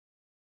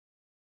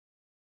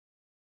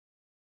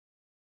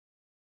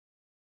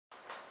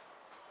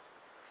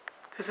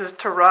This is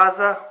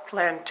Terraza,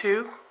 Plan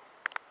 2.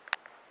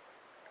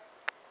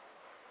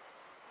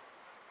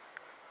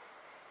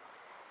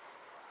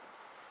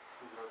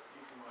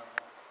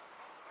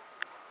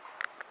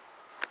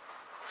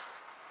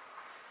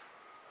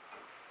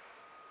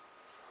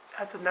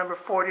 That's a number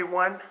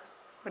 41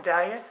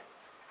 medallion.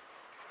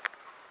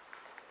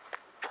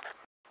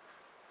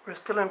 We're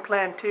still in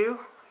Plan 2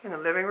 in the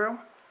living room.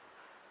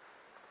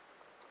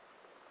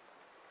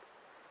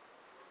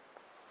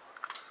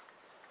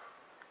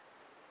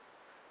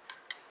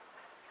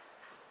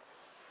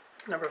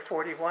 Number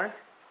 41.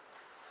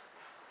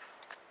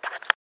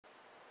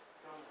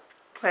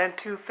 Plan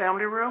 2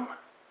 family room.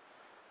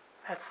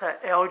 That's a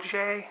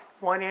LJ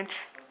 1-inch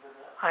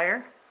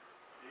iron.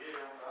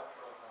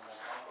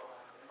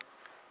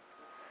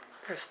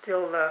 They're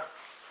still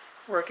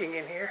working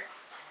in here.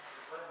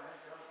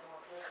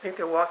 I think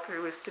the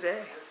walkthrough is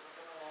today.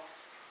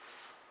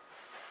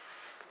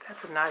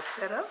 That's a nice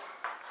setup.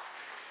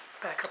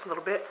 Back up a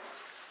little bit.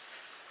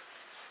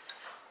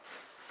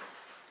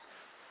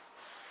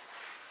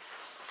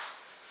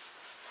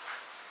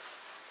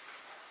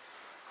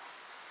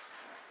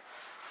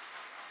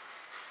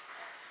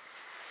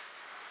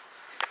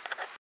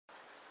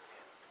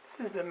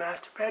 This is the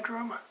master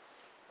bedroom.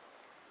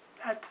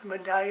 That's a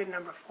medallion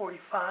number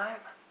 45.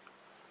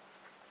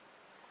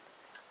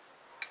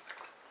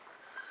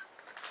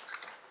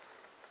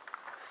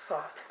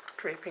 Soft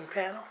draping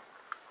panel.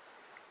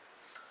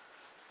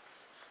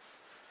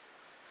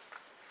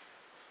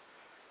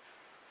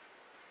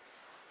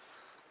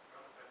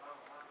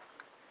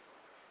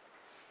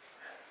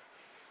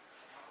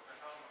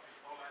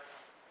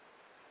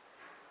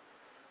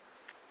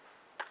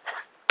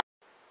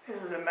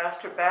 This is the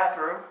master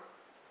bathroom.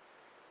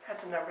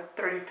 That's a number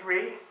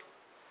 33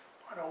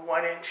 on a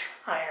 1-inch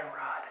iron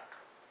rod.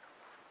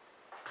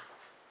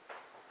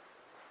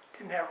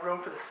 Didn't have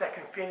room for the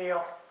second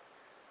finial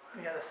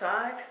on the other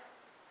side.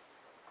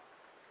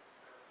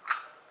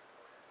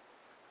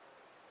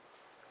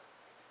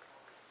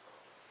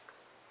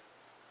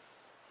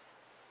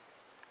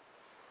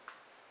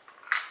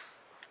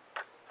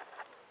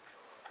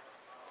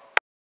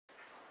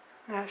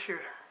 That's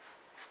your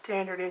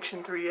standard 1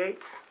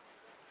 3/8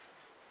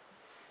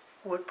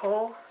 wood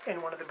pole in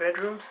one of the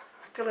bedrooms,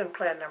 still in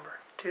plan number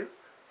 2.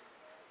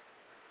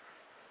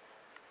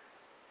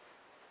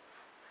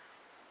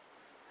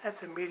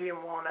 That's a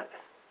medium walnut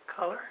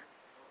color.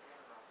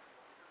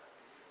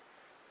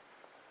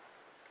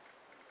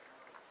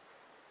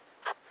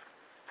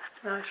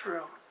 Nice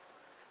room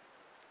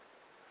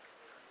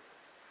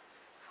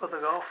for the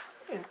golf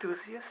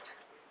enthusiast.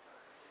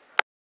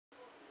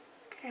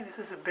 Okay, this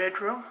is a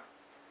bedroom.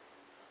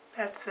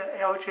 That's a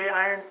LJ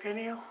iron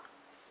finial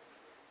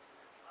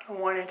on a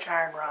 1-inch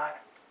iron rod.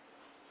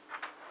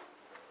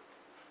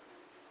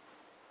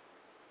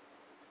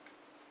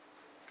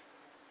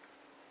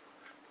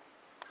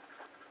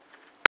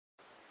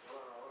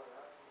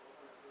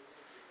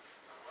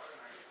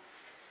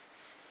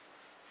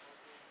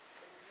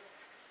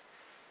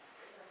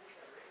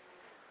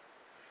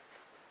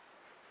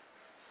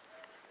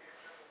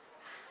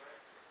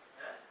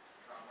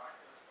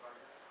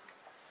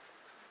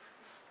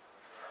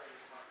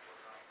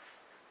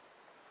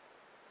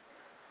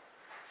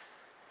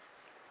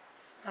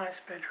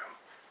 Nice bedroom.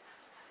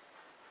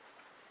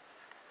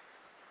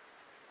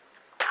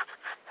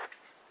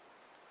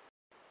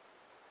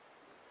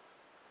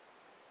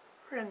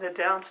 We're in the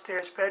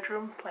downstairs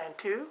bedroom, plan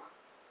 2.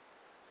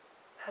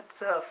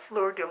 That's a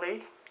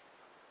fleur-de-lis,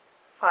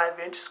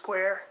 5-inch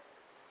square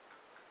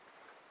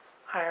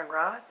iron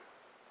rod.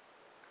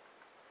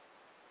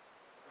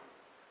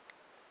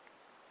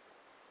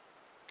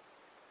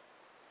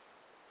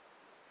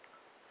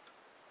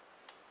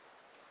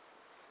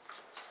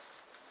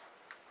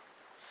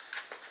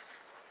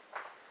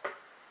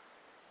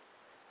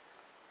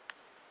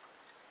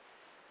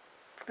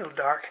 A little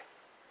dark.